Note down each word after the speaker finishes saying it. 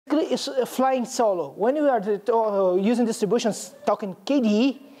basically it's flying solo. When you are using distributions talking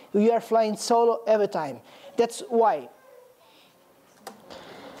KDE, you are flying solo every time. That's why.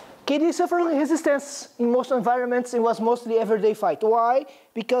 KDE suffered resistance in most environments. It was mostly everyday fight. Why?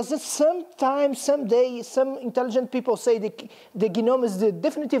 Because sometimes, someday, some intelligent people say the GNOME is the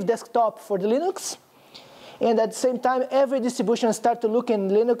definitive desktop for the Linux. And at the same time, every distribution start to look in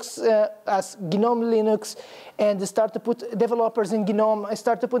Linux as GNOME Linux, and they start to put developers in GNOME. I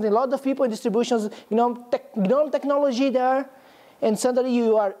start to put a lot of people in distributions, GNOME technology there, and suddenly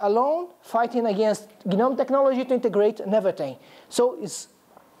you are alone fighting against GNOME technology to integrate and everything. So it's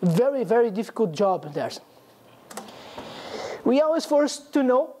very, very difficult job there. We are always forced to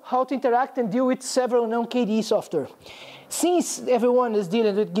know how to interact and deal with several non-KDE software. Since everyone is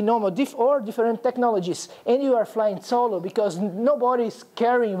dealing with GNOME or different technologies, and you are flying solo because nobody is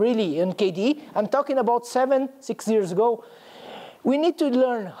caring really on KDE, I'm talking about 6 years ago, we need to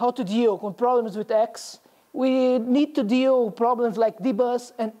learn how to deal with problems with X. We need to deal with problems like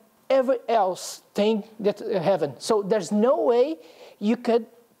dbus and every else thing that happen. So there's no way you could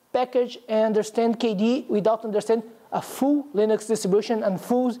package and understand KDE without understanding a full Linux distribution and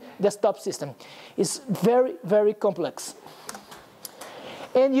full desktop system. It's very, very complex.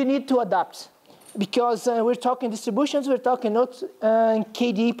 And you need to adapt. Because we're talking distributions, we're talking not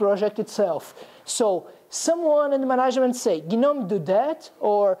KDE project itself. So someone in the management say, GNOME do that,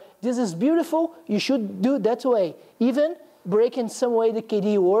 or this is beautiful, you should do that way. Even breaking some way the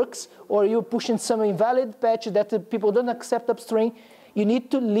KDE works, or you pushing some invalid patch that the people don't accept upstream, you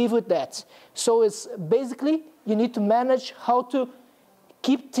need to live with that. So it's basically, you need to manage how to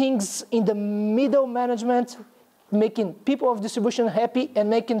keep things in the middle management, making people of distribution happy and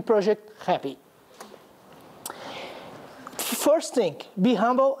making project happy. First thing, be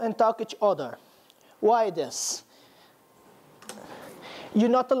humble and talk each other. Why this? You're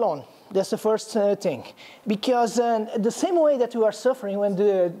not alone. That's the first thing. Because the same way that you are suffering when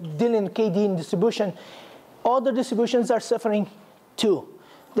dealing KDE in distribution, other distributions are suffering too.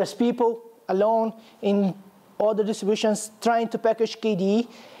 There's people alone in other distributions trying to package KDE,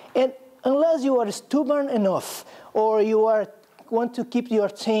 and unless you are stubborn enough or you want to keep your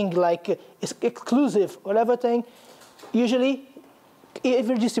thing like exclusive or everything, usually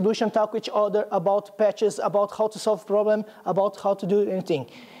every distribution talk with each other about patches, about how to solve problem, about how to do anything.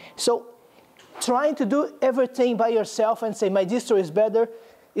 So trying to do everything by yourself and say my distro is better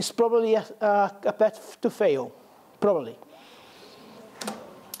is probably a path to fail, probably.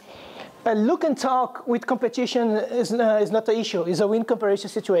 Look and talk with competition is not an issue. It's a win comparison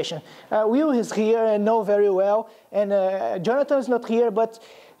situation. Will is here and know very well, and Jonathan is not here, but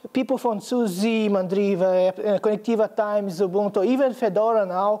people from SUSE, Mandriva, Connectiva Times, Ubuntu, even Fedora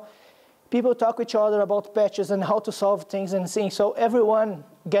now, people talk with each other about patches and how to solve things and things, so everyone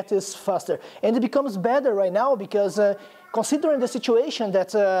gets this faster. And it becomes better right now because considering the situation that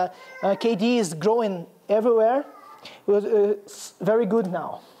KDE is growing everywhere, it's very good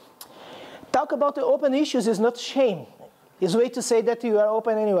now. Talk about the open issues is not shame. It's a way to say that you are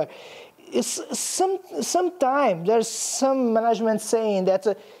open anywhere. It's sometimes there's some management saying that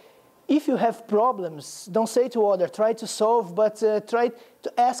if you have problems, don't say to others, try to solve, but try to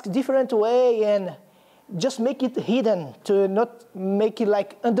ask different way and just make it hidden to not make it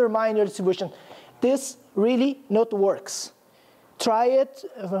like undermine your distribution. This really not works. Try it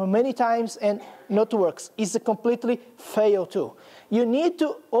many times and not works. It's a completely fail too. You need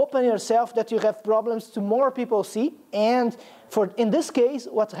to open yourself that you have problems to more people see, and in this case,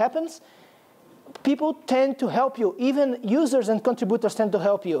 what happens? People tend to help you. Even users and contributors tend to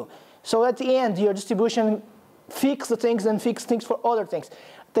help you. So at the end, your distribution fix the things and fix things for other things.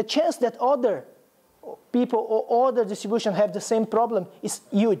 The chance that other people or other distributions have the same problem is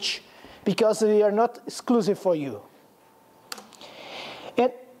huge because we are not exclusive for you.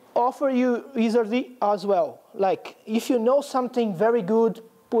 And offer you easily as well. Like if you know something very good,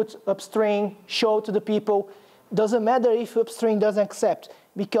 put upstream, show to the people. Doesn't matter if upstream doesn't accept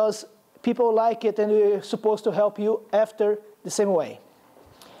because people like it and we're supposed to help you after the same way.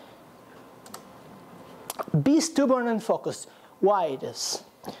 Be stubborn and focused. Why this?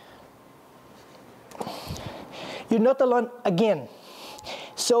 You're not alone again.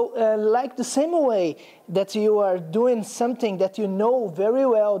 So like the same way that you are doing something that you know very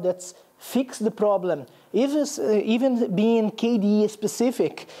well that's fix the problem, even being KDE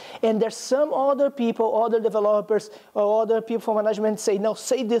specific, and there's some other people, other developers, or other people from management say, no,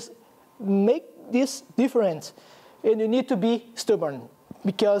 say this, make this different, and you need to be stubborn,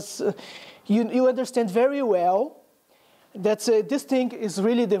 because you understand very well that this thing is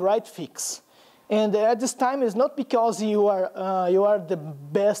really the right fix. And at this time, it's not because you are the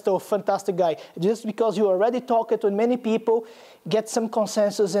best or fantastic guy. Just because you already talked to many people, get some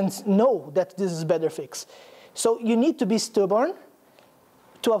consensus, and know that this is better fix. So you need to be stubborn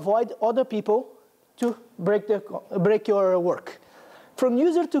to avoid other people to break your work. From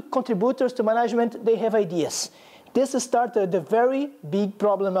user to contributors to management, they have ideas. This started the very big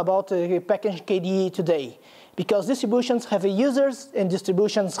problem about packaging KDE today, because distributions have users and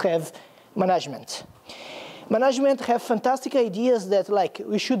distributions have management. Management have fantastic ideas that like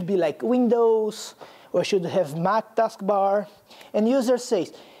we should be like Windows, or should have Mac taskbar, and user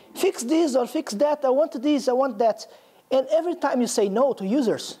says, fix this or fix that, I want this, I want that. And every time you say no to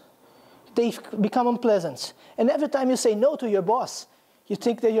users, they become unpleasant. And every time you say no to your boss, you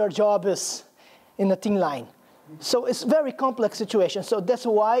think that your job is in a thin line. So it's a very complex situation. So that's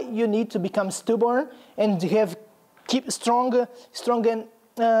why you need to become stubborn and keep strong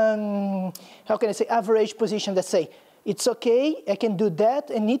and how can I say, average position that say, it's okay, I can do that,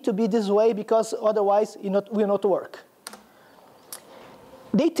 and need to be this way because otherwise it will not work.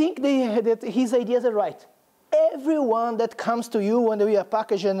 They think that his ideas are right. Everyone that comes to you when you are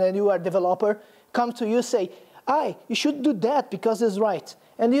packaging and you are a developer, comes to you say, you should do that because it's right.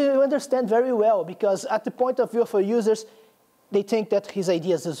 And you understand very well because at the point of view for users, they think that his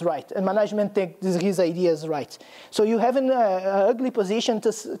ideas is right, and management think his idea is right. So you have an ugly position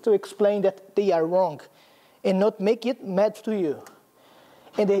to explain that they are wrong and not make it mad to you.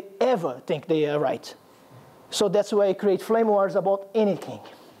 And they ever think they are right. So that's why I create flame wars about anything.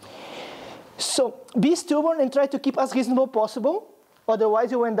 So be stubborn and try to keep as reasonable possible,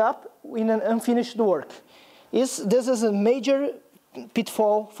 otherwise you end up in an unfinished work. This is a major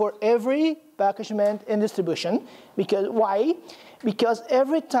pitfall for every packagement and distribution. Because why? Because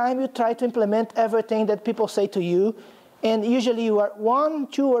every time you try to implement everything that people say to you, and usually you are 1,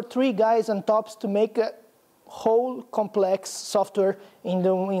 2, or 3 guys on tops to make a whole complex software in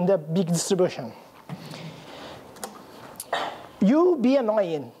the big distribution. You be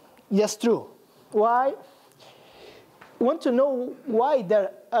annoying. Yes, true. Why? Want to know why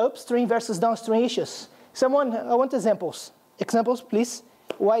there are upstream versus downstream issues? I want examples. Examples, please.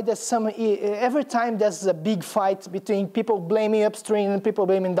 Why there's every time there's a big fight between people blaming upstream and people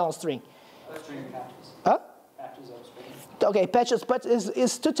blaming downstream? Upstream patches. Huh? Patches upstream. Okay, patches, but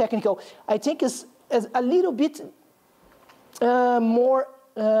it's too technical. I think it's a little bit more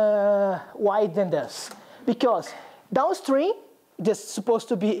wide than this. Because downstream, there's supposed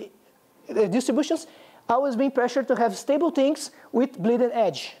to be distributions, always being pressured to have stable things with bleeding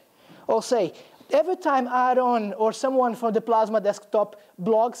edge. Or say, every time Aaron or someone from the Plasma desktop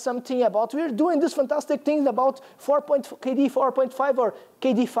blogs something about, we're doing this fantastic thing about KDE 4.5 or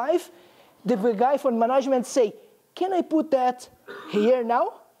KDE 5, the guy from management say, can I put that here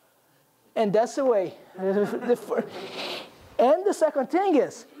now? And that's the way. And the second thing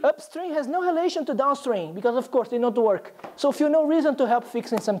is, upstream has no relation to downstream, because of course they don't work. So if you no reason to help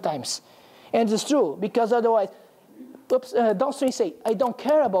fixing sometimes. And it's true, because otherwise, downstream say, I don't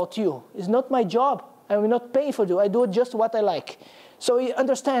care about you. It's not my job. I will not pay for you. I do just what I like. So you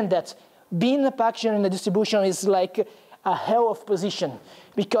understand that being a packager in a distribution is like a hell of position,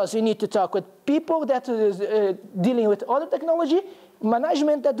 because you need to talk with people that are dealing with other technology,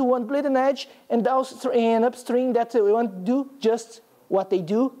 management that want bleeding edge, and upstream that want to do just what they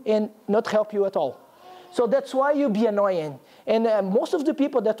do and not help you at all. So that's why you be annoying. And most of the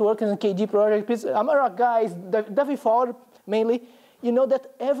people that work in the KDE project, Amara guys, Davi4 mainly, you know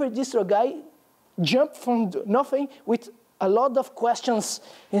that every distro guy jumped from nothing with a lot of questions,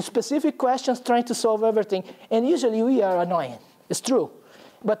 and specific questions trying to solve everything. And usually we are annoying. It's true.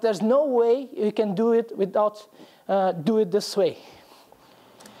 But there's no way you can do it without do it this way.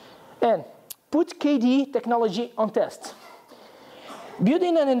 And put KDE technology on test.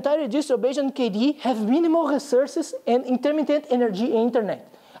 Building an entire distro based on KDE have minimal resources and intermittent energy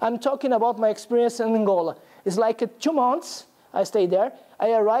internet. I'm talking about my experience in Angola. It's like 2 months I stayed there.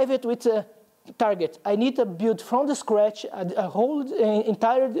 I arrived with a target. I need to build from the scratch a whole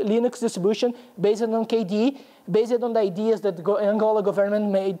entire Linux distribution based on KDE, based on the ideas that the Angola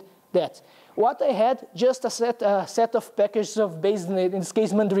government made that. What I had, just a set of packages of based, in this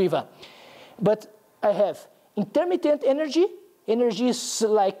case, Mandriva. But I have intermittent energy. Energy is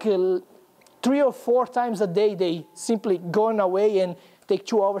like 3 or 4 times a day. They simply going away and take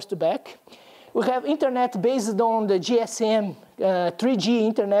 2 hours to back. We have internet based on the GSM, 3G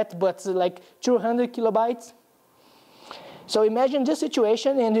internet, but like 200 kilobytes. So imagine this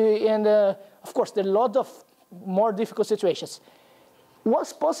situation, and of course, there are a lot of more difficult situations.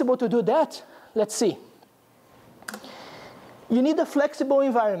 What's possible to do that? Let's see. You need a flexible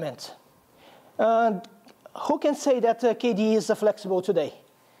environment. Who can say that KDE is flexible today?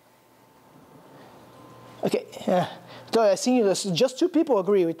 Okay, so I think just 2 people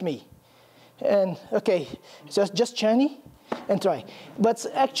agree with me. And okay, just Chani and try. But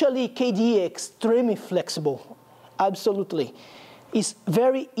actually KDE is extremely flexible, absolutely. It's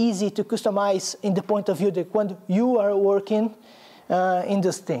very easy to customize in the point of view that when you are working in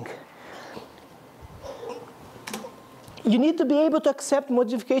this thing. You need to be able to accept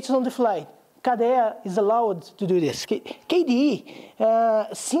modifications on the fly. KDE is allowed to do this.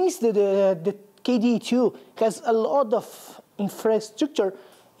 KDE, since the KDE 2 has a lot of infrastructure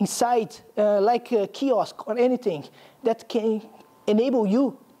inside, like a kiosk or anything, that can enable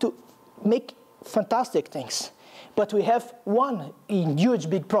you to make fantastic things. But we have one huge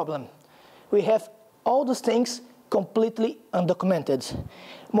big problem. We have all those things completely undocumented.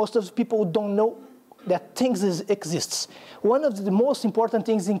 Most of the people don't know that things exist. One of the most important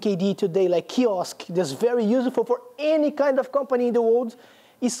things in KDE today, like kiosk, that's very useful for any kind of company in the world,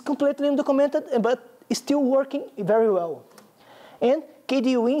 is completely undocumented, but is still working very well. And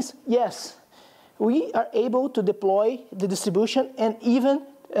KDE wins, yes. We are able to deploy the distribution and even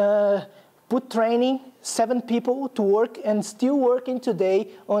put training 7 people to work and still working today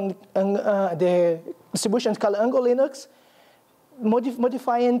on the distribution called Ango Linux.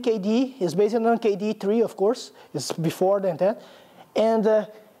 Modifying KDE is based on KDE 3, of course. It's before that. And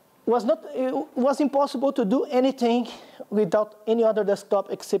it was impossible to do anything without any other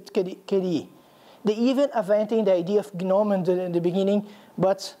desktop except KDE. They even invented the idea of GNOME in the beginning,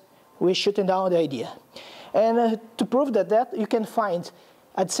 but we're shutting down the idea. And to prove that you can find,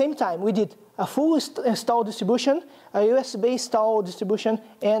 at the same time, we did a full install distribution, a USB install distribution,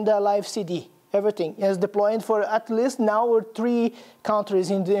 and a live CD. Everything is deployed for at least now 3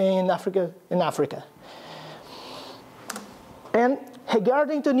 countries in Africa. And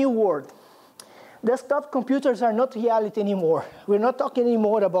regarding the new world, desktop computers are not reality anymore. We're not talking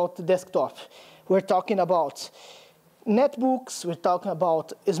anymore about the desktop. We're talking about netbooks, we're talking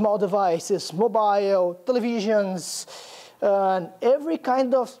about small devices, mobile, televisions, every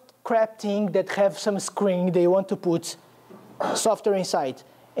kind of crap thing that have some screen they want to put software inside.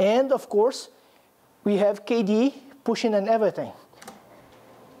 And of course, we have KDE pushing on everything.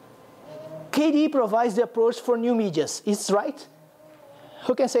 KDE provides the approach for new medias. It's right?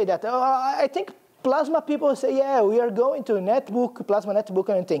 Who can say that? I think Plasma people say, yeah, we are going to netbook, Plasma netbook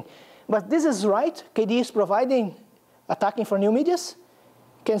and anything. But this is right? KDE is providing attacking for new medias?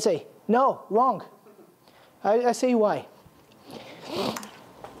 Can say, no, wrong. I say why.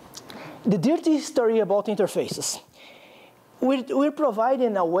 The dirty story about interfaces. We're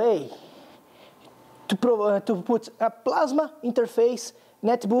providing a way to put a Plasma interface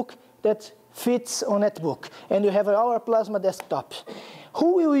netbook that fits on netbook. And you have our Plasma desktop.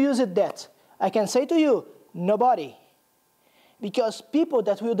 Who will use that? I can say to you, nobody. Because people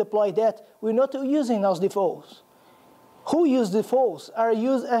that will deploy that will not using those defaults. Who use defaults are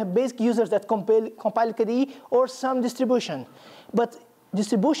basic users that compile KDE or some distribution. But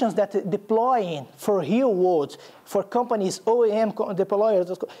distributions that deploying for real world, for companies, OEM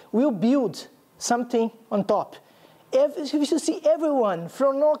deployers, will build something on top. If you see everyone,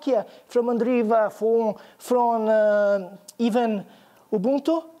 from Nokia, from Andriva, from even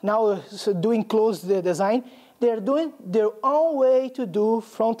Ubuntu, now doing closed design, they're doing their own way to do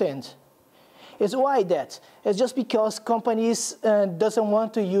front end. It's why that? It's just because companies doesn't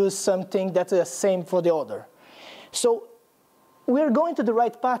want to use something that's the same for the other. So we're going to the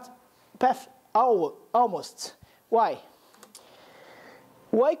right path almost. Why?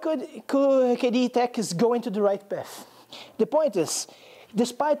 Why could KDE Tech is going to the right path? The point is,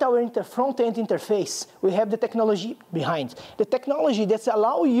 despite our front-end interface, we have the technology behind. The technology that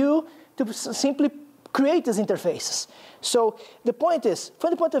allows you to simply create these interfaces. So the point is,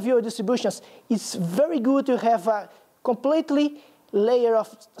 from the point of view of distributions, it's very good to have a completely layer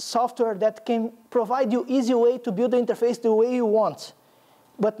of software that can provide you easy way to build the interface the way you want,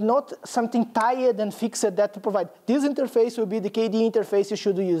 but not something tired and fixed that to provide. This interface will be the KDE interface, you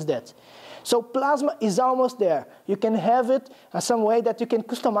should use that. So Plasma is almost there. You can have it some way that you can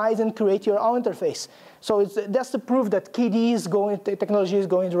customize and create your own interface. So that's the proof that KDE is going, the technology is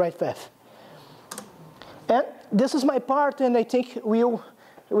going the right path. And this is my part, and I think we'll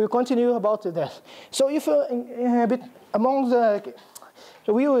continue about that. So if a bit among the,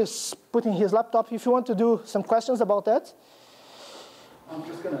 Will is putting his laptop, if you want to do some questions about that. I'm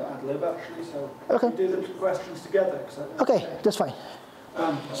just going to ad lib actually, so okay. We do the questions together. Okay, that's fine.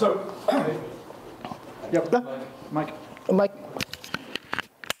 Yep. Mike. Mike.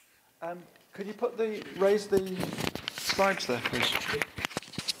 Could you raise the slides there, please?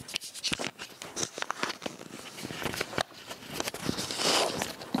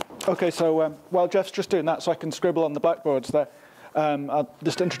 Okay, so while Jeff's just doing that, so I can scribble on the blackboards there, I'll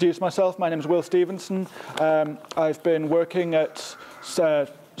just introduce myself. My name is Will Stephenson. I've been working at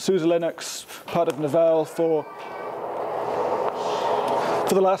SUSE Linux, part of Novell, for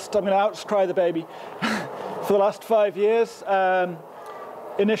the last, I'm going to outcry the baby, for the last 5 years.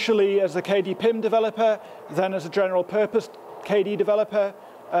 Initially as a KDE PIM developer, then as a general purpose KDE developer,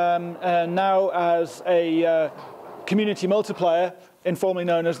 and now as a community multiplier, informally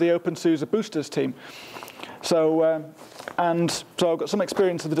known as the OpenSUSE Boosters team. So, so I've got some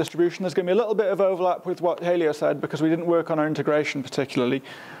experience of the distribution. There's going to be a little bit of overlap with what Helio said because we didn't work on our integration particularly.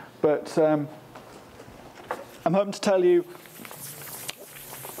 But I'm hoping to tell you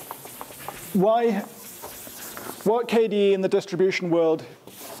what KDE in the distribution world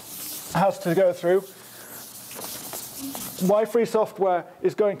has to go through, why free software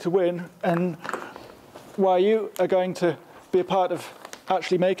is going to win, and why you are going to be a part of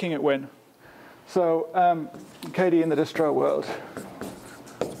actually making it win. So KDE in the distro world.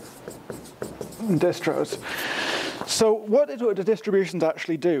 Distros. So what do distributions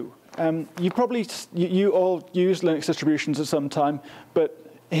actually do? You all use Linux distributions at some time, but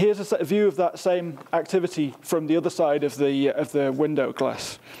here's a view of that same activity from the other side of the window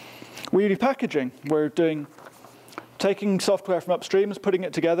glass. We do packaging. We're taking software from upstreams, putting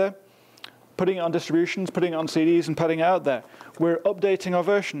it together, putting it on distributions, putting it on CDs, and putting it out there. We're updating our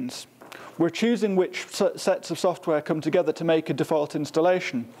versions. We're choosing which sets of software come together to make a default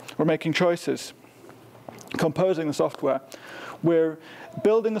installation. We're making choices, composing the software. We're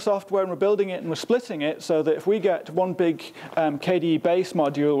building the software, and we're building it, and we're splitting it so that if we get one big KDE base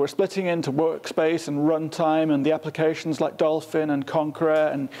module, we're splitting it into workspace and runtime and the applications like Dolphin and Conqueror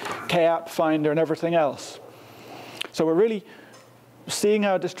and KApp Finder and everything else. So we're really seeing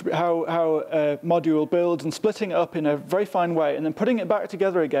how a module builds and splitting it up in a very fine way, and then putting it back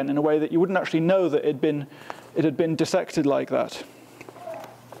together again in a way that you wouldn't actually know that it had been dissected like that.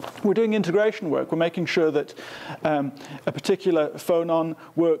 We're doing integration work. We're making sure that a particular phonon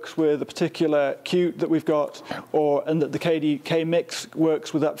works with a particular Qt that we've got, and that the KDE K-Mix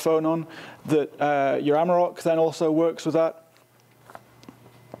works with that phonon, that your Amarok then also works with that.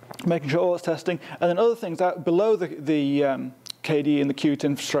 Making sure all that's testing. And then other things out below the KDE and the Qt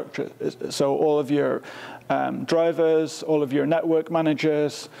infrastructure. So all of your drivers, all of your network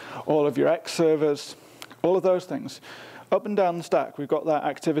managers, all of your X servers, all of those things. Up and down the stack, we've got that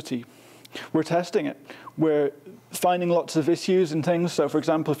activity. We're testing it. We're finding lots of issues and things. So for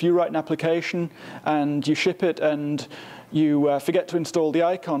example, if you write an application and you ship it and you forget to install the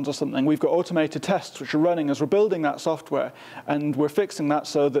icons or something, we've got automated tests which are running as we're building that software. And we're fixing that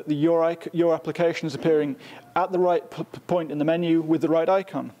so that your application is appearing at the right point in the menu with the right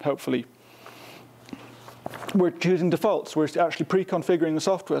icon, hopefully. We're choosing defaults. We're actually pre-configuring the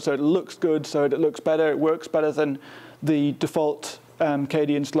software so it looks good, so it looks better, it works better than the default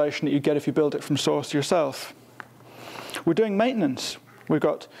KDE installation that you get if you build it from source yourself. We're doing maintenance. We've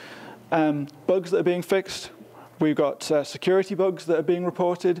got bugs that are being fixed. We've got security bugs that are being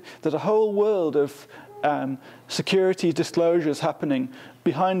reported. There's a whole world of security disclosures happening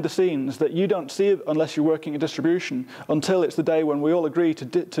behind the scenes that you don't see unless you're working a distribution until it's the day when we all agree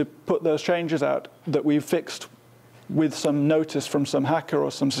to put those changes out that we've fixed with some notice from some hacker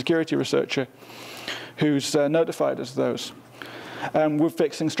or some security researcher who's notified us of those. We're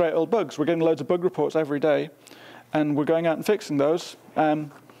fixing straight old bugs. We're getting loads of bug reports every day, and we're going out and fixing those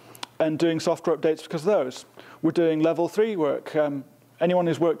and doing software updates because of those. We're doing level 3 work. Anyone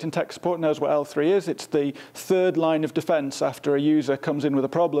who's worked in tech support knows what L3 is. It's the third line of defense after a user comes in with a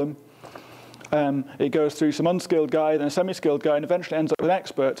problem. It goes through some unskilled guy, then a semi-skilled guy, and eventually ends up with an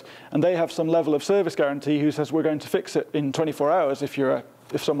expert. And they have some level of service guarantee who says, we're going to fix it in 24 hours if you're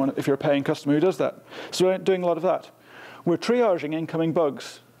a paying customer who does that. So we're doing a lot of that. We're triaging incoming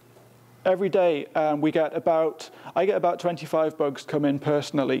bugs. Every day I get about 25 bugs come in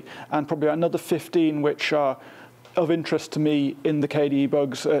personally, and probably another 15 which are of interest to me in the KDE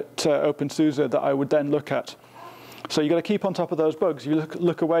bugs at OpenSUSE that I would then look at. So you've got to keep on top of those bugs. You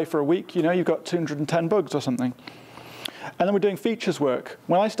look away for a week, you've got 210 bugs or something. And then we're doing features work.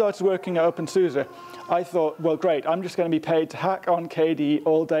 When I started working at OpenSUSE, I thought, well, great, I'm just going to be paid to hack on KDE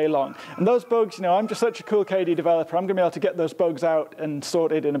all day long. And those bugs, I'm just such a cool KDE developer, I'm going to be able to get those bugs out and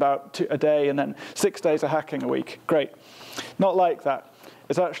sorted in about a day, and then 6 days of hacking a week. Great. Not like that.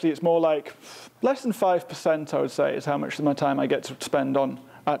 It's more like less than 5%, I would say, is how much of my time I get to spend on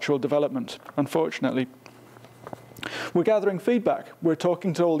actual development, unfortunately. We're gathering feedback. We're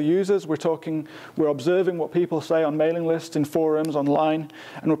talking to all the users. We're observing what people say on mailing lists, in forums, online,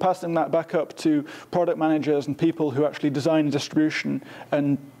 and we're passing that back up to product managers and people who actually design a distribution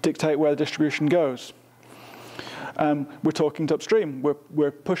and dictate where the distribution goes. We're talking to upstream.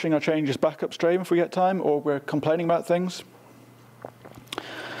 We're pushing our changes back upstream if we get time, or we're complaining about things.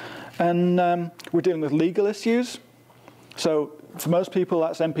 And we're dealing with legal issues. So for most people,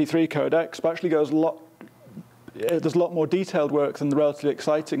 that's MP3 codecs, but actually goes there's a lot more detailed work than the relatively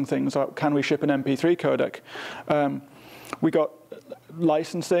exciting things like, can we ship an MP3 codec? We got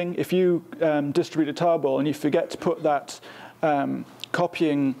licensing. If you distribute a tarball and you forget to put that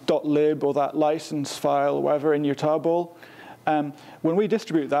copying .lib or that license file or whatever in your tarball, when we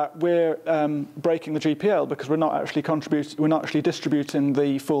distribute that, we're breaking the GPL because we're not actually distributing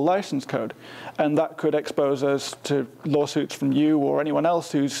the full license code, and that could expose us to lawsuits from you or anyone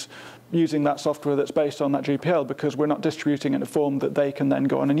else who's using that software that's based on that GPL because we're not distributing it in a form that they can then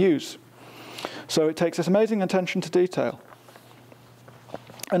go on and use. So it takes this amazing attention to detail.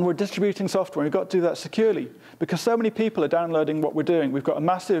 And we're distributing software. We've got to do that securely because so many people are downloading what we're doing. We've got a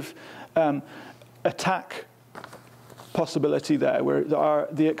massive attack possibility there, where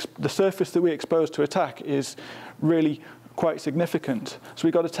the surface that we expose to attack is really quite significant. So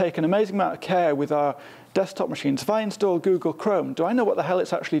we've got to take an amazing amount of care with our desktop machines. If I install Google Chrome, do I know what the hell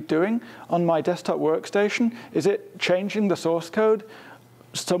it's actually doing on my desktop workstation? Is it changing the source code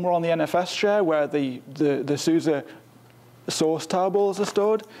somewhere on the NFS share where the SUSE source tarballs are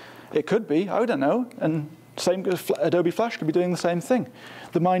stored? It could be, I don't know. And same as Adobe Flash could be doing the same thing.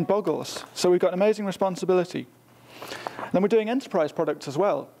 The mind boggles. So we've got an amazing responsibility. Then we're doing enterprise products as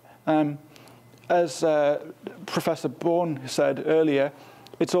well. As Professor Bourne said earlier,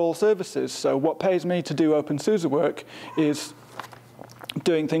 it's all services. So what pays me to do OpenSUSE work is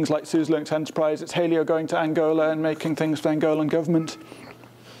doing things like SUSE Linux Enterprise. It's Helio going to Angola and making things for Angolan government.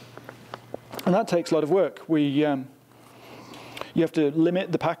 And that takes a lot of work. You have to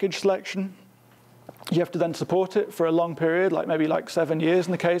limit the package selection. You have to then support it for a long period, maybe 7 years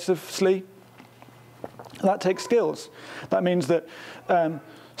in the case of SLE. That takes skills. That means that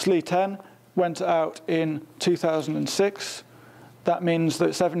SLE 10 went out in 2006. That means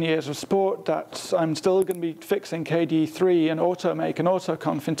that 7 years of support, that I'm still going to be fixing KDE 3 and AutoMake and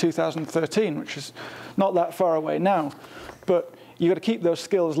AutoConf in 2013, which is not that far away now. But you've got to keep those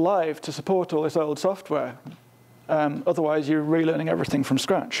skills live to support all this old software. Otherwise, you're relearning everything from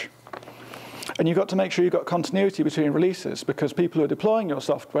scratch. And you've got to make sure you've got continuity between releases, because people who are deploying your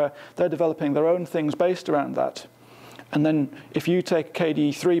software, they're developing their own things based around that. And then if you take a KDE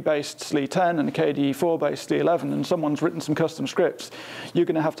 3-based SLE 10 and a KDE 4-based SLE 11, and someone's written some custom scripts, you're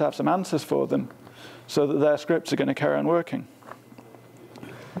going to have some answers for them so that their scripts are going to carry on working.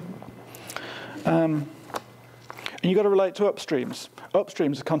 And you've got to relate to upstreams.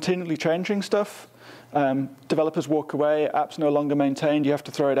 Upstreams are continually changing stuff. Developers walk away, apps no longer maintained, you have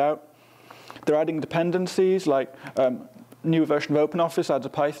to throw it out. They're adding dependencies, like new version of OpenOffice adds a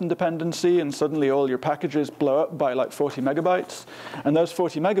Python dependency, and suddenly all your packages blow up by 40 megabytes. And those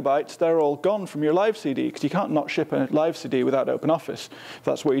 40 megabytes, they're all gone from your live CD, because you can't not ship a live CD without OpenOffice, if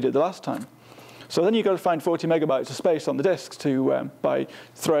that's what you did the last time. So then you've got to find 40 megabytes of space on the disks by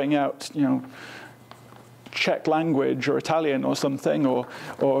throwing out, Czech language or Italian or something, or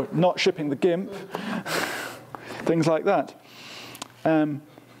not shipping the GIMP, things like that.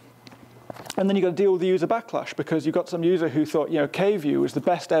 And then you've got to deal with the user backlash, because you've got some user who thought, KView was the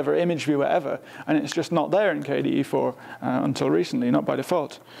best ever image viewer ever, and it's just not there in KDE 4 until recently, not by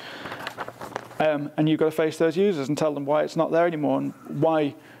default. And you've got to face those users and tell them why it's not there anymore and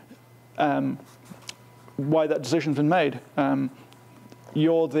why that decision's been made.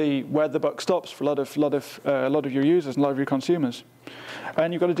 You're where the buck stops for a lot of your users and a lot of your consumers.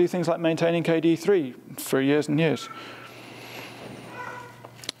 And you've got to do things like maintaining KDE 3 for years and years.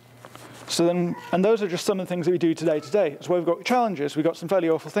 So then, and those are just some of the things that we do today. So we've got challenges. We've got some fairly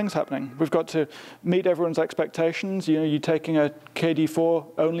awful things happening. We've got to meet everyone's expectations. You're taking a KDE 4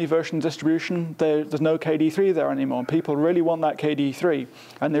 only version distribution. There's no KDE 3 there anymore. People really want that KDE 3.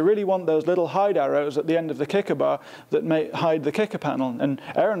 And they really want those little hide arrows at the end of the kicker bar that may hide the kicker panel. And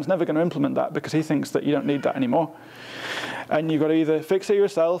Aaron's never going to implement that because he thinks that you don't need that anymore. And you've got to either fix it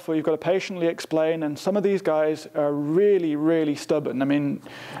yourself or you've got to patiently explain. And some of these guys are really, really stubborn. I mean,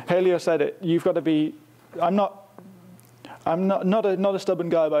 Helio said it. You've got to be. I'm not a stubborn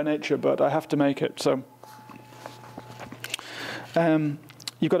guy by nature, but I have to make it. So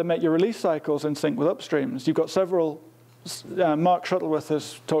you've got to make your release cycles in sync with upstreams. You've got several. Mark Shuttleworth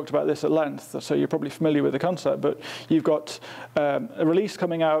has talked about this at length, so you're probably familiar with the concept. But you've got a release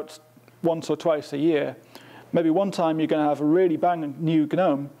coming out once or twice a year. maybe one time you're going to have a really bang new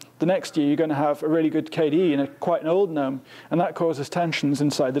GNOME. The next year, you're going to have a really good KDE and quite an old GNOME. And that causes tensions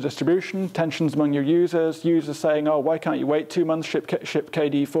inside the distribution, tensions among your users saying, oh, why can't you wait 2 months, ship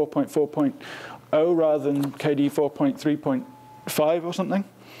KDE 4.4.0 rather than KDE 4.3.5 or something?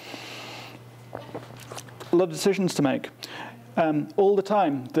 A lot of decisions to make. All the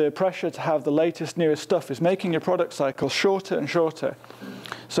time, the pressure to have the latest, newest stuff is making your product cycle shorter and shorter.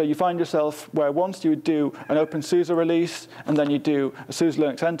 So you find yourself where once you would do an OpenSUSE release, and then you do a SUSE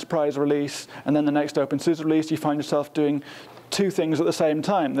Linux Enterprise release, and then the next OpenSUSE release, you find yourself doing 2 things at the same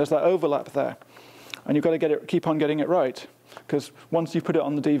time. There's that overlap there. And you've got to keep on getting it right. Because once you put it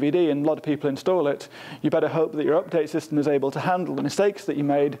on the DVD and a lot of people install it, you better hope that your update system is able to handle the mistakes that you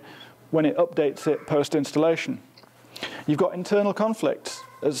made when it updates it post-installation. You've got internal conflicts.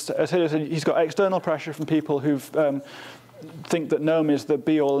 As Helio said, he's got external pressure from people who've think that GNOME is the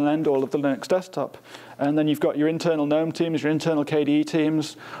be-all and end-all of the Linux desktop. And then you've got your internal GNOME teams, your internal KDE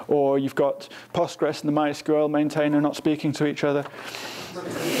teams, or you've got Postgres and the MySQL maintainer not speaking to each other.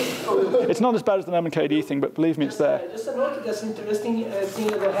 It's not as bad as the GNOME and KDE thing, but believe me, it's there. Just a note, that's interesting thing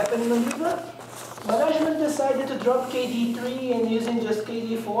that happened in Mandiva. Management decided to drop KDE 3 and using just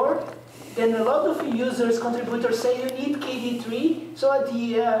KDE 4. Then a lot of users, contributors say you need KDE 3. So at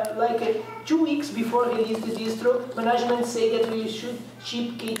the 2 weeks before release the distro, management say that we should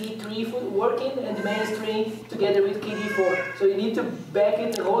ship KDE 3 working and mainstream together with KDE 4. So you need to back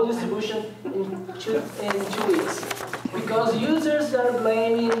it the whole distribution in 2 weeks. Because users are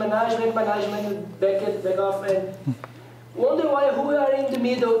blaming management back off, and wonder who are in the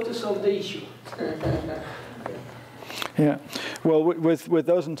middle to solve the issue. Yeah, well, with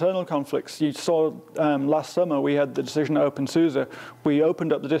those internal conflicts, you saw last summer we had the decision at OpenSUSE. We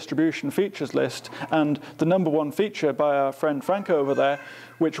opened up the distribution features list, and the #1 feature by our friend Frank over there,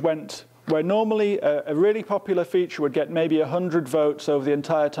 which went where normally a really popular feature would get maybe 100 votes over the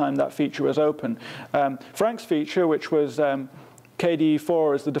entire time that feature was open. Frank's feature, which was KDE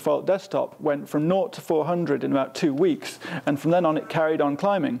 4 as the default desktop, went from 0 to 400 in about 2 weeks, and from then on it carried on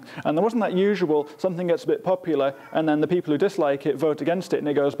climbing. And there wasn't that usual, something gets a bit popular, and then the people who dislike it vote against it, and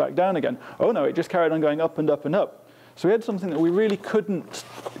it goes back down again. Oh no, it just carried on going up and up and up. So we had something that we really couldn't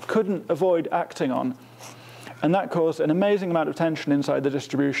avoid acting on. And that caused an amazing amount of tension inside the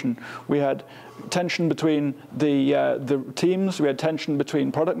distribution. We had tension between the teams, we had tension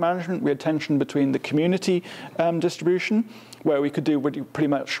between product management, we had tension between the community distribution, where we could do pretty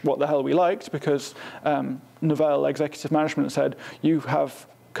much what the hell we liked, because Novell executive management said, you have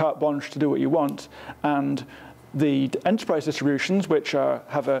carte blanche to do what you want. And the enterprise distributions, which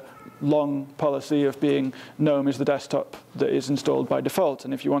have a long policy of being GNOME is the desktop that is installed by default.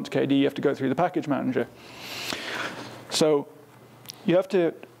 And if you want KDE, you have to go through the package manager. So you have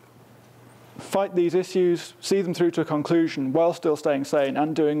to fight these issues, see them through to a conclusion while still staying sane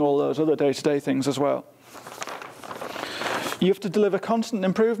and doing all those other day-to-day things as well. You have to deliver constant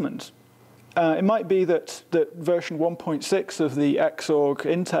improvement. It might be that version 1.6 of the Xorg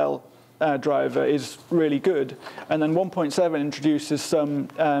Intel driver is really good, and then 1.7 introduces some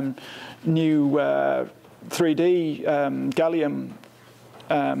new 3D gallium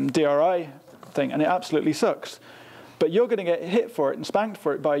DRI thing, and it absolutely sucks. But you're going to get hit for it and spanked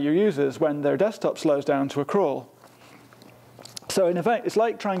for it by your users when their desktop slows down to a crawl. So in effect, it's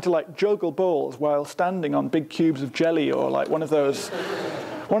like trying to juggle balls while standing on big cubes of jelly, or one of those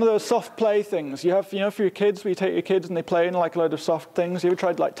soft play things. You have, for your kids, where you take your kids and they play in a load of soft things. You ever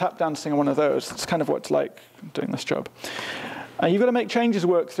tried tap dancing on one of those? It's kind of what it's like doing this job. And you've got to make changes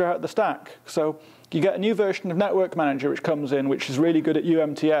work throughout the stack. So you get a new version of Network Manager which comes in, which is really good at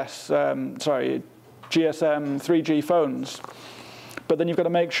UMTS, GSM, 3G phones. But then you've got to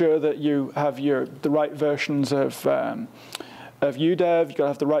make sure that you have the right versions of UDEV, you've got to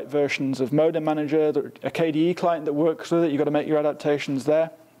have the right versions of Modem Manager, a KDE client that works with it, you've got to make your adaptations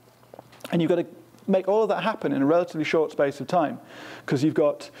there. And you've got to make all of that happen in a relatively short space of time, because you've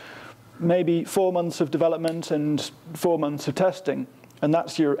got maybe 4 months of development and 4 months of testing, and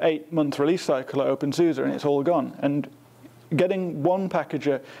that's your 8-month release cycle at OpenSUSE, and it's all gone. And getting one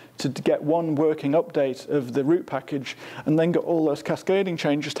packager to get one working update of the root package and then get all those cascading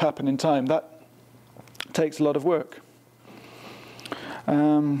changes to happen in time, that takes a lot of work.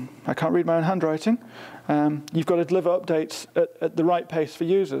 I can't read my own handwriting. You've got to deliver updates at the right pace for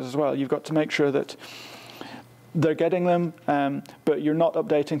users as well. You've got to make sure that they're getting them, but you're not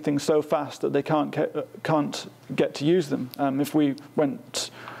updating things so fast that they can't get to use them. If we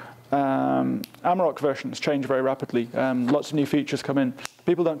went Amarok versions change very rapidly. Lots of new features come in.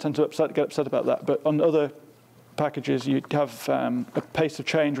 People don't tend to get upset about that, but on other packages you have a pace of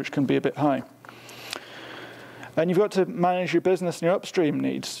change which can be a bit high. And you've got to manage your business and your upstream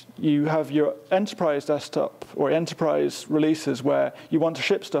needs. You have your enterprise desktop or enterprise releases where you want to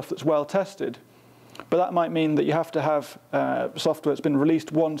ship stuff that's well tested. But that might mean that you have to have software that's been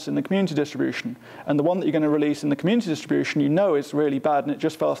released once in the community distribution. And the one that you're going to release in the community distribution, you know is really bad and it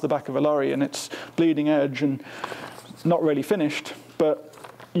just fell off the back of a lorry and it's bleeding edge and not really finished. But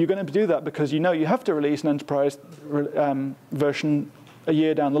you're going to do that because you know you have to release an enterprise version a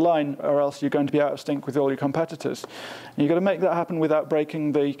year down the line, or else you're going to be out of sync with all your competitors. And you've got to make that happen without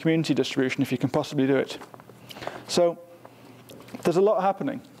breaking the community distribution if you can possibly do it. So there's a lot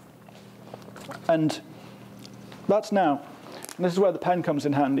happening. And that's now. And this is where the pen comes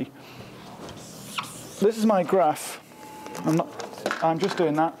in handy. This is my graph. I'm just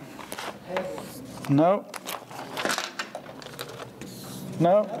doing that. No.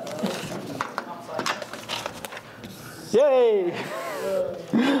 No. Yay!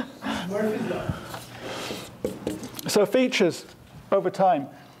 So features over time.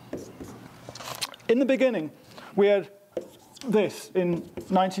 In the beginning, we had this in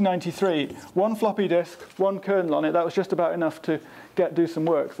 1993. One floppy disk, one kernel on it. That was just about enough to do some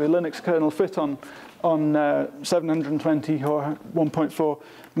work. The Linux kernel fit on 720 or 1.4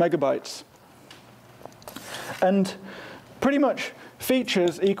 megabytes. And pretty much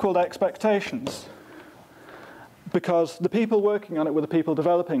features equaled expectations, because the people working on it were the people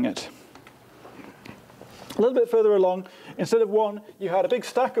developing it. A little bit further along, instead of one, you had a big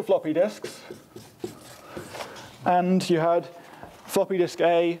stack of floppy disks, and you had floppy disk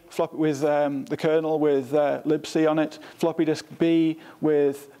A with the kernel with libc on it, floppy disk B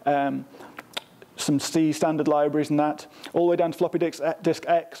with some C standard libraries and that, all the way down to floppy disk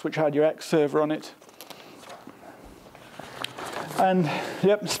X, which had your X server on it. And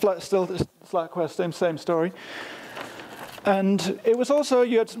yep, still SlackQuest, same story. And it was also,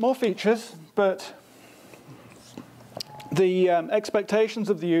 you had more features, but the expectations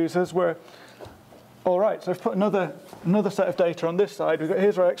of the users were all right. So I've put another set of data on this side.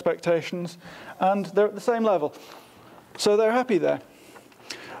 Here's our expectations, and they're at the same level. So they're happy there.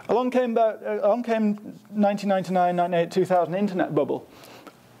 Along came 1999, 98, 2000 internet bubble.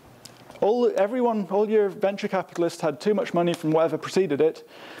 All your venture capitalists had too much money from whatever preceded it,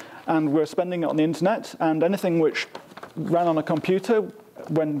 and were spending it on the internet, and anything which ran on a computer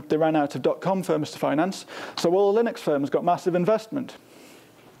when they ran out of .com firms to finance. So all the Linux firms got massive investment,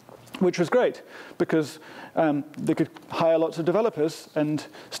 which was great because they could hire lots of developers and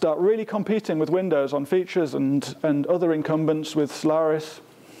start really competing with Windows on features and other incumbents with Solaris.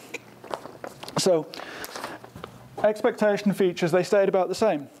 So expectation features, they stayed about the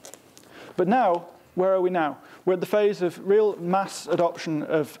same. But now, where are we now? We're at the phase of real mass adoption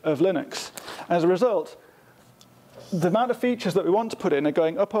of Linux. As a result, the amount of features that we want to put in are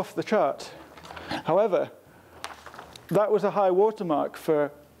going up off the chart. However, that was a high watermark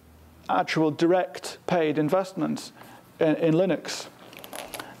for actual direct paid investments in Linux.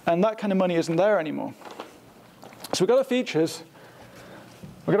 And that kind of money isn't there anymore. So we've got our features,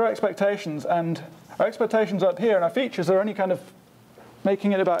 we've got our expectations, and our expectations are up here, and our features are only kind of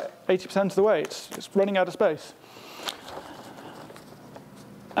making it about 80% of the way. It's running out of space.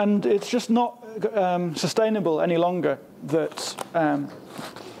 And it's just not sustainable any longer that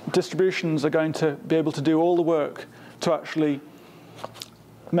distributions are going to be able to do all the work to actually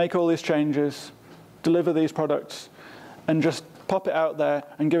make all these changes, deliver these products, and just pop it out there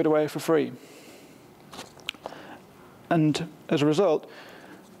and give it away for free. And as a result,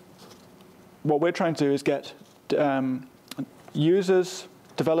 what we're trying to do is get users,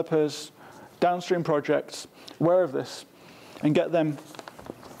 developers, downstream projects aware of this and get them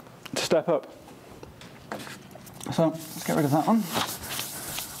to step up. So let's get rid of that one.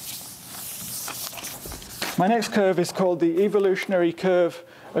 My next curve is called the evolutionary curve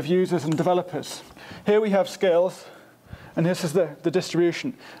of users and developers. Here we have skills, and this is the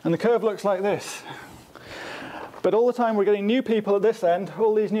distribution. And the curve looks like this. But all the time we're getting new people at this end,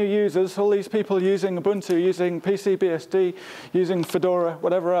 all these new users, all these people using Ubuntu, using PCBSD, using Fedora,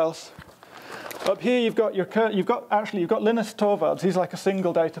 whatever else. Up here you've got Linus Torvalds. He's like a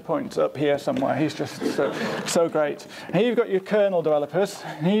single data point up here somewhere. He's just so great. And here you've got your kernel developers.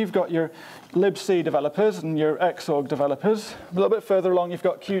 And here you've got your libc developers and your Xorg developers. A little bit further along you've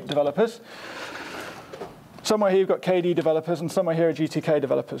got Qt developers. Somewhere here you've got KDE developers, and somewhere here are GTK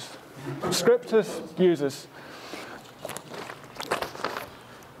developers. Scripters, users.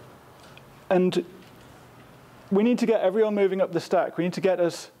 And we need to get everyone moving up the stack. We need to get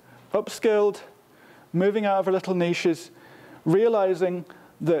us upskilled, moving out of our little niches, realizing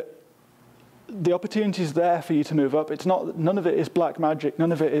that the opportunity is there for you to move up. It's not, none of it is black magic.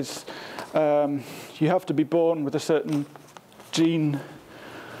 None of it is You have to be born with a certain gene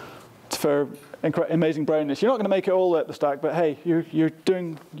for amazing brainness. You're not going to make it all at the stack, but hey, you're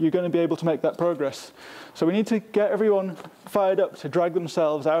going to be able to make that progress. So we need to get everyone fired up to drag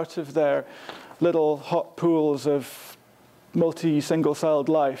themselves out of their little hot pools of multi-single-celled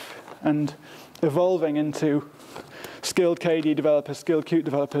life and evolving into skilled KDE developers, skilled Qt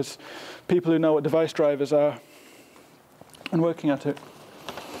developers, people who know what device drivers are, and working at it.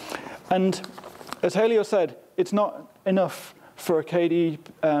 And as Helio said, it's not enough for KDE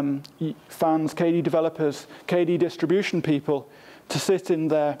fans, KDE developers, KDE distribution people to sit in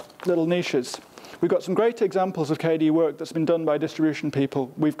their little niches. We've got some great examples of KDE work that's been done by distribution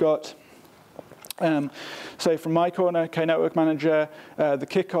people. We've got, say from my corner, K-Network Manager, the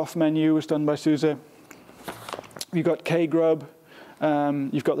kickoff menu was done by SUSE. You've got KGrub,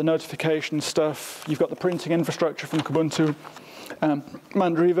 you've got the notification stuff, you've got the printing infrastructure from Kubuntu,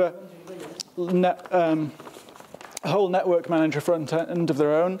 Mandriva, a whole network manager front end of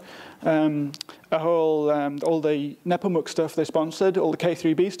their own, a whole, all the Nepomuk stuff they sponsored, all the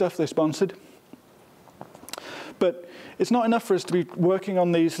K3B stuff they sponsored. But it's not enough for us to be working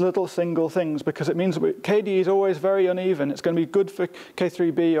on these little single things, because it means that KDE is always very uneven. It's going to be good for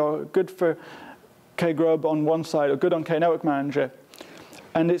K3B or good for KGrub on one side or good on K-Network Manager.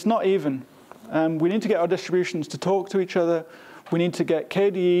 And it's not even. We need to get our distributions to talk to each other. We need to get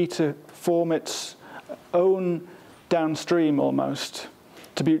KDE to form its own downstream almost,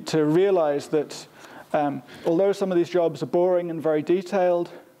 to realize that although some of these jobs are boring and very detailed,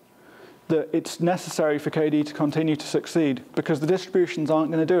 that it's necessary for KDE to continue to succeed, because the distributions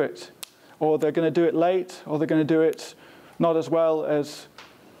aren't going to do it, or they're going to do it late, or they're going to do it not as well as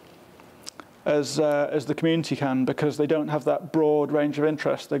the community can, because they don't have that broad range of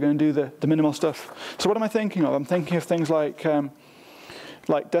interest. They're going to do the minimal stuff. So what am I thinking of? I'm thinking of things like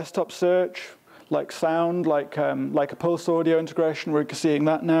desktop search, like sound, like a pulse audio integration. We're seeing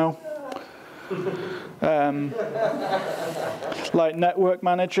that now. Like network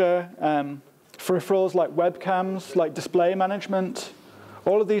manager, peripherals like webcams, like display management.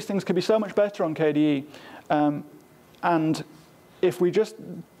 All of these things could be so much better on KDE. And if we just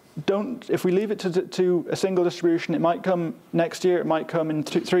if we leave it to a single distribution, it might come next year, it might come in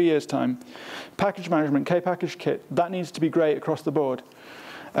 3 years' time. Package management, K-Package Kit, that needs to be great across the board.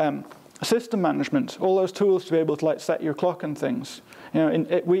 System management, all those tools to be able to like set your clock and things. You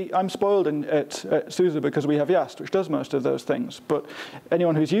know, I'm spoiled at SUSE because we have YAST, which does most of those things. But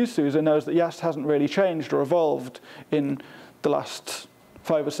anyone who's used SUSE knows that YAST hasn't really changed or evolved in the last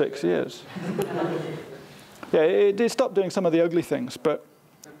 5 or 6 years. Yeah, it stopped doing some of the ugly things, but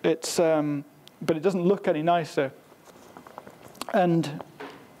it doesn't look any nicer, and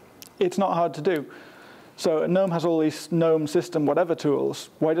it's not hard to do. So GNOME has all these GNOME system whatever tools.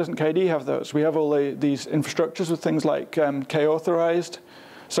 Why doesn't KDE have those? We have all these infrastructures with things like K-Auth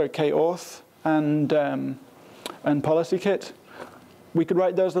and PolicyKit. We could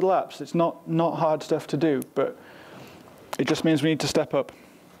write those little apps. It's not hard stuff to do, but it just means we need to step up.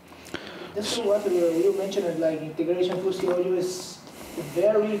 Just what you mentioned, like integration with audio is a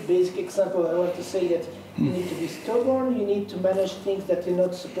very basic example. I want to say that you need to be stubborn, you need to manage things that you're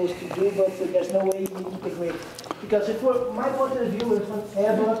not supposed to do, but there's no way you need to integrate. Because if my point of view is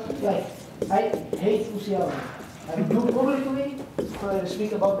whatever, like, I hate UCL. I do publicly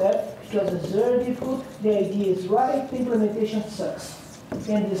speak about that, because it's very difficult, the idea is right, the implementation sucks.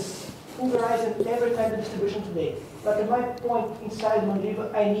 And this pulverized every type of distribution today. But at my point inside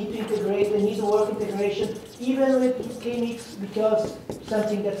Mandriva, I need to integrate, I need to work integration, even with K-Mix, because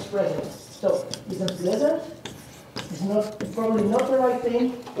something that's present. So it's unpleasant, it's probably not the right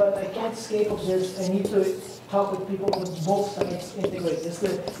thing, but I can't escape of this. I need to talk with people on both sides integrate. It's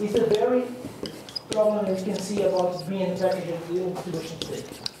the very problem that you can see about being packaged in distribution today.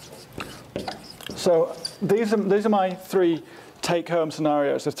 So these are my 3 take-home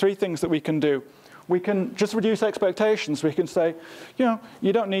scenarios. There's 3 things that we can do. We can just reduce expectations. We can say, you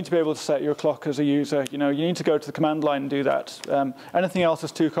don't need to be able to set your clock as a user. You need to go to the command line and do that. Anything else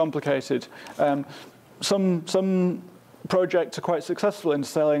is too complicated. Some projects are quite successful in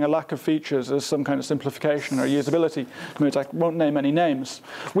selling a lack of features as some kind of simplification or usability. I won't name any names.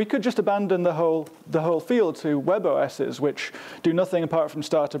 We could just abandon the whole field to web OSs, which do nothing apart from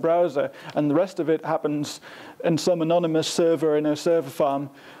start a browser, and the rest of it happens in some anonymous server in a server farm,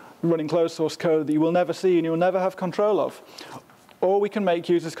 running closed source code that you will never see and you will never have control of. Or we can make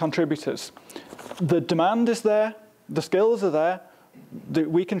users contributors. The demand is there, the skills are there,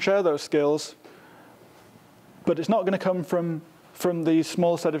 we can share those skills, but it's not going to come from these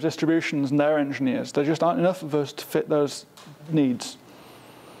small set of distributions and their engineers. There just aren't enough of us to fit those needs.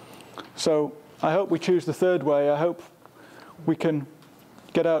 So I hope we choose the third way. I hope we can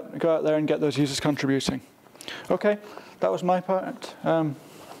go out there and get those users contributing. Okay, that was my part.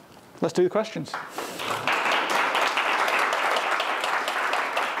 Let's do the questions.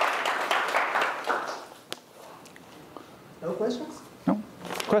 No questions? No?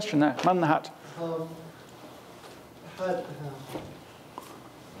 Question there, man in the hat.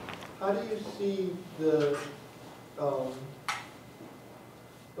 How do you see the, well,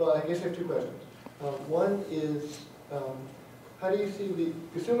 I guess I have two questions. One is, how do you see the,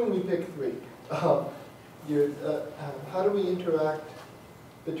 assuming we pick three, how do we interact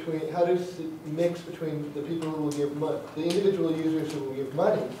between, how does it mix between the people who will give money, the individual users who will give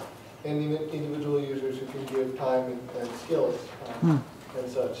money, and the individual users who can give time and skills and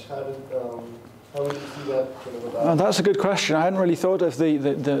such? How would you see that sort of about? That's a good question. I hadn't really thought of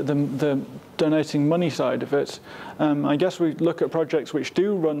the donating money side of it. I guess we look at projects which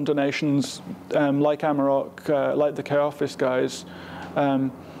do run donations, like Amarok, like the K-Office guys.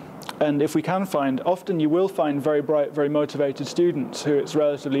 And if we can find, often you will find very bright, very motivated students who it's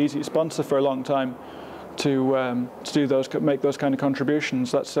relatively easy to sponsor for a long time to make those kind of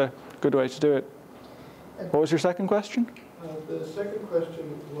contributions. That's a good way to do it. What was your second question? The second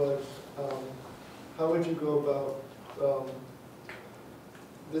question was, how would you go about,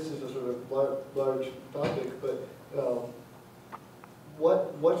 this is a sort of large topic, but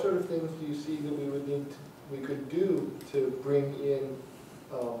what sort of things do you see that we could do to bring in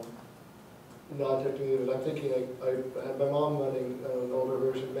non-technical users? I'm thinking, I had my mom running an older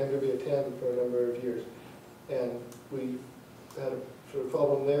version of Mandravia 10 for a number of years, and we had a sort of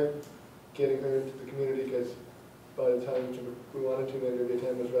problem there getting her into the community because by the time we wanted to, Mandravia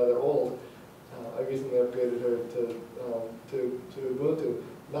 10 was rather old. I recently upgraded her to Ubuntu,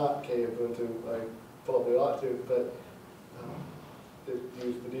 not K-Ubuntu. I probably ought to, but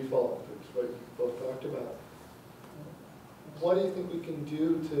use the default, which is what you both talked about. What do you think we can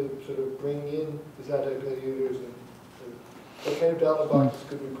do to sort of bring in these non-technical users, and what kind of development boxes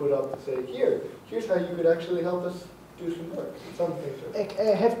could we put up and say, here's how you could actually help us do some work? Some things.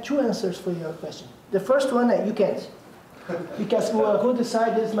 I have two answers for your question. The first one, you can't. Because who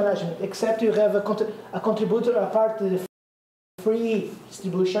decides management, except you have a contributor apart to the free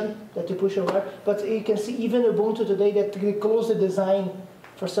distribution that you push over. But you can see even Ubuntu today that they close the design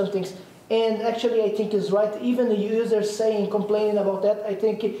for some things. And actually, I think it's right. Even the users complaining about that, I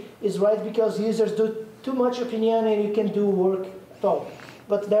think is right because users do too much opinion and you can do work at all.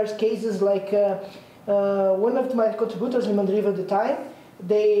 But there's cases like one of my contributors in Mandriva at the time.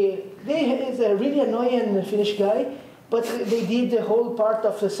 They is a really annoying Finnish guy. But they did the whole part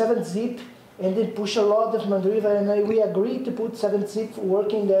of the 7-zip and then push a lot of Mandriva, and we agreed to put 7-zip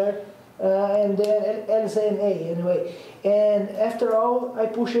working there, and then LZNA anyway. And after all, I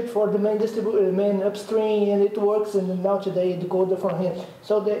push it for the main upstream, and it works, and now today the coder from him.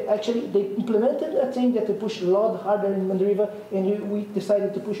 So they implemented a thing that they push a lot harder in Mandriva, and we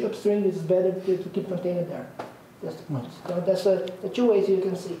decided to push upstream. It's better to keep maintaining there. That's the point. So that's the two ways you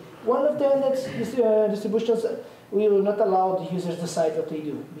can see. One of them that's distributions. We will not allow the users to decide what they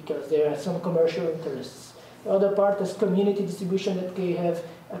do because there are some commercial interests. The other part is community distribution that they have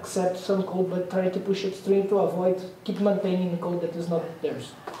accept some code but try to push upstream to keep maintaining the code that is not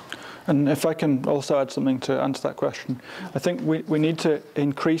theirs. And if I can also add something to answer that question, I think we need to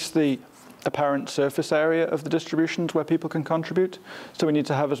increase the apparent surface area of the distributions where people can contribute. So we need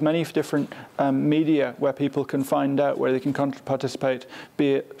to have as many different media where people can find out where they can participate,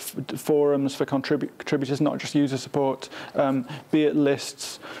 be it forums for contributors, not just user support, be it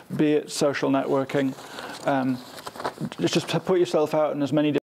lists, be it social networking. Just put yourself out in as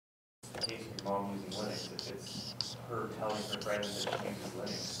many different... In case of your mom using Linux, if it's her telling her friends that she uses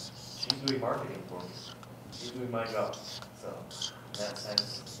Linux, she's doing marketing for me. She's doing my job. So in that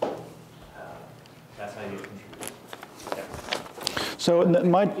sense, that's how you contribute. Yeah. So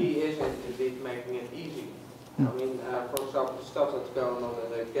my key is indeed making it easy. I mean, for example, the stuff that's going on in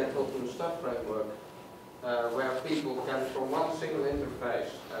the Get Open Stuff framework, where people can, from one single interface,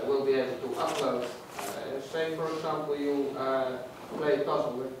 will be able to upload. Say, for example, you play a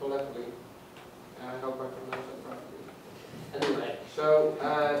puzzle with Polyphony. I hope I pronounced that correctly. Anyway, so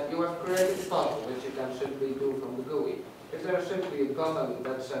you have created a puzzle, which you can simply do from the GUI. If there is simply a button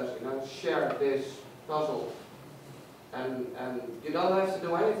that says, share this puzzle, and you don't have to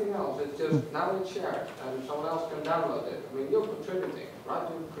do anything else, it's just now it's shared, and someone else can download it. I mean, you're contributing, right?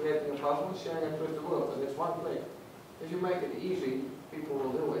 You're creating a puzzle and sharing it with the world, and it's one click. If you make it easy, people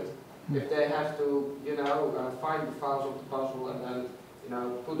will do it. If they have to, find the files of the puzzle and then,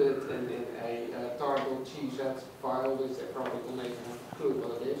 put it in a tar.gz file, which they probably don't even have a clue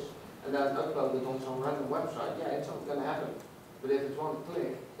what it is, and and then upload it on some random website, yeah, it's not going to happen. But if it's one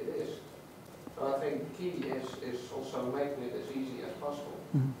click, it is. So I think the key is also making it as easy as possible.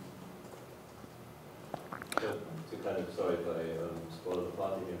 Mm-hmm. To kind of, sorry if I spoiled the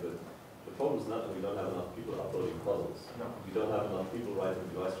party here, but the problem is not that we don't have enough people uploading puzzles. No. We don't have enough people writing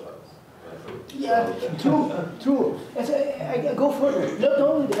device drivers. Right? Yeah, true. As I go further. Not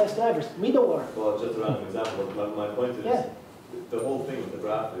only device drivers, middleware. Well, just a random example, but my point is, Yeah. the whole thing with the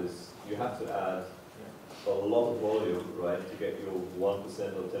graph is you have to add a lot of volume, right, to get your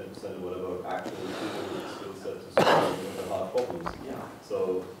 1% or 10% or whatever actual people with skill set to solve the hard problems. Yeah.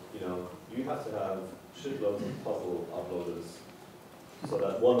 So, you know, you have to have shitloads of puzzle uploaders so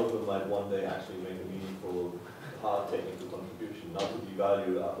that one of them might one day actually make a meaningful, hard technical contribution. Not that you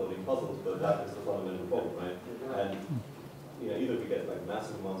value uploading puzzles, but that is the fundamental problem, right? And you know, either we get like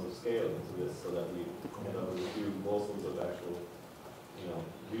massive amounts of scale into this so that we end up with a few morsels of actual, you know,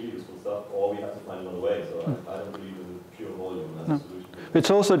 really useful stuff, or we have to find another way. So I don't believe in pure volume as a solution. It's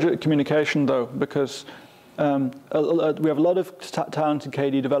also communication, though, because we have a lot of talented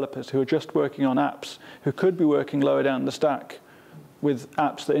KDE developers who are just working on apps, who could be working lower down the stack with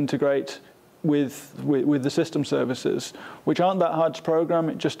apps that integrate with the system services, which aren't that hard to program.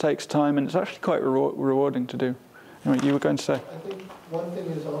 It just takes time, and it's actually quite rewarding to do. Anyway, you were going to say? I think one thing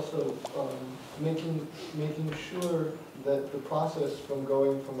is also making sure that the process from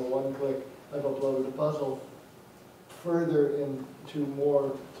going from a one-click, I've uploaded a puzzle, further into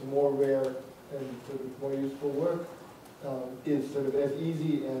more rare and sort of more useful work is sort of as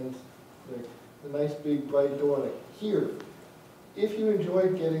easy and like the nice big bright door. Like here, if you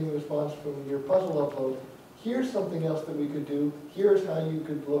enjoyed getting the response from your puzzle upload, here's something else that we could do. Here's how you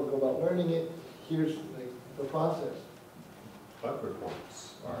could go about learning it. Here's like the process. Bug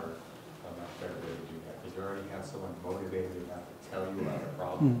reports are a much better way to do that, because you already have someone motivated enough to tell you about a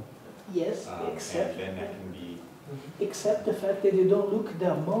problem. Yes, except and then that can be. Except the fact that you don't look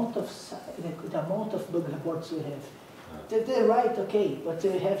the amount of bug reports we have. They're right, okay, but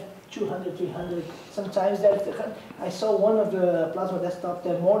we have 200, 300. Sometimes I saw one of the Plasma desktop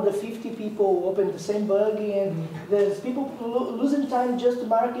that more than 50 people opened the same bug, and there's people losing time just to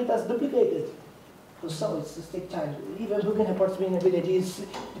mark it as duplicated. So it's just take time. Even bug reports being a good idea,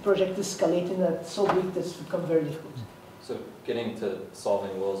 the project is escalating so big that's become very difficult. So getting to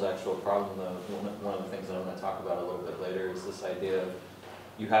solving Will's actual problem, though, one of the things that I'm going to talk about a little bit later is this idea of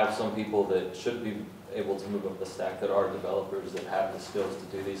you have some people that should be able to move up the stack, that are developers, that have the skills to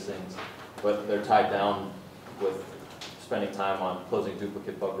do these things, but they're tied down with spending time on closing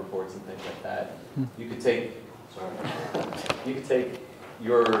duplicate bug reports and things like that. You could take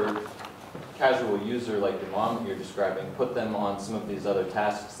your casual user like your mom you're describing, put them on some of these other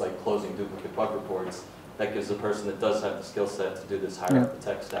tasks like closing duplicate bug reports. That gives the person that does have the skill set to do this higher up the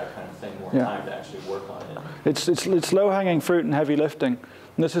tech stack kind of thing more time to actually work on it. It's low-hanging fruit and heavy lifting.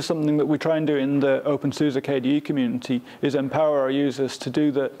 And this is something that we try and do in the OpenSUSE KDE community, is empower our users to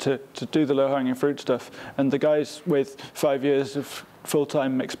do the low-hanging fruit stuff. And the guys with 5 years of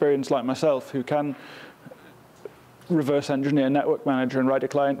full-time experience like myself who can reverse engineer Network Manager and write a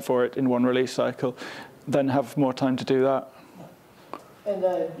client for it in one release cycle, then have more time to do that. And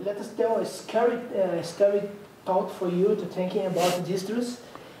let us tell a scary thought for you to thinking about distros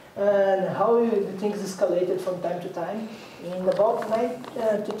and how the things escalated from time to time. In about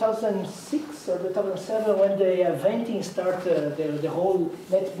 2006 or 2007, when the venting started, the whole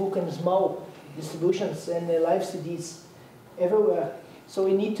netbook and small distributions and live CDs everywhere. So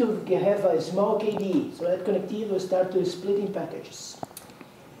we need to have a small KDE, so that connectivity will start to splitting packages.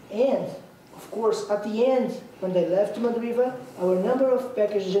 And of course, at the end, when they left Mandriva, our number of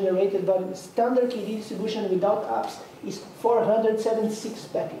packages generated by the standard KDE distribution without apps is 476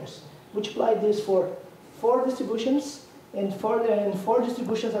 packages. Multiply this for 4 distributions and 4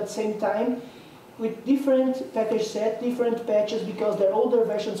 distributions at the same time with different package set, different patches, because they're older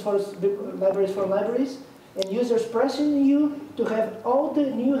versions for libraries, and users pressing you to have all the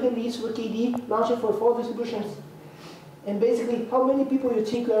new release for KDE launched for 4 distributions. And basically, how many people you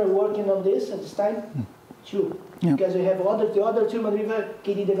think are working on this at this time? 2. Yeah. Because we have the other 2 Mandriva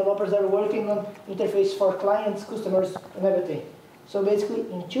KDE developers that are working on interface for clients, customers, and everything. So basically,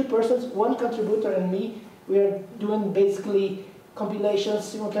 in 2 persons, 1 contributor and me, we are doing basically compilations,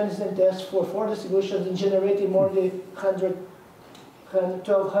 simultaneous tests for 4 distributions and generating more than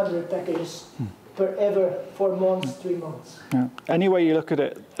 1,200 packages per ever, 4 months, 3 months. Yeah. Any way you look at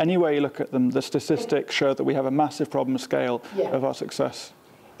it, any way you look at them, the statistics show that we have a massive problem scale of our success.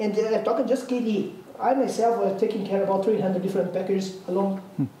 And talking just KDE, I myself was taking care of about 300 different packages alone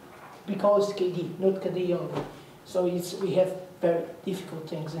because KDE, not KDE only. So we have very difficult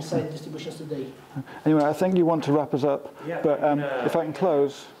things inside distributions today. Anyway, I think you want to wrap us up, Yeah, but if I can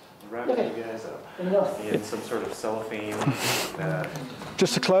close. Wrap Okay. you guys up Enough. in some sort of cellophane.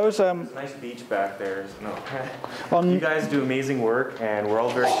 Just to close, Nice beach back there. No. You guys do amazing work, and we're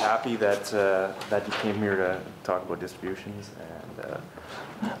all very happy that that you came here to talk about distributions.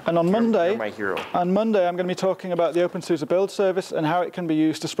 and on Monday, you're my hero. On Monday, I'm going to be talking about the OpenSUSE build service and how it can be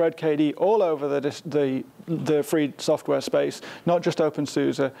used to spread KDE all over the free software space, not just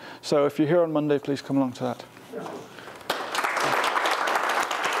OpenSUSE. So if you're here on Monday, please come along to that.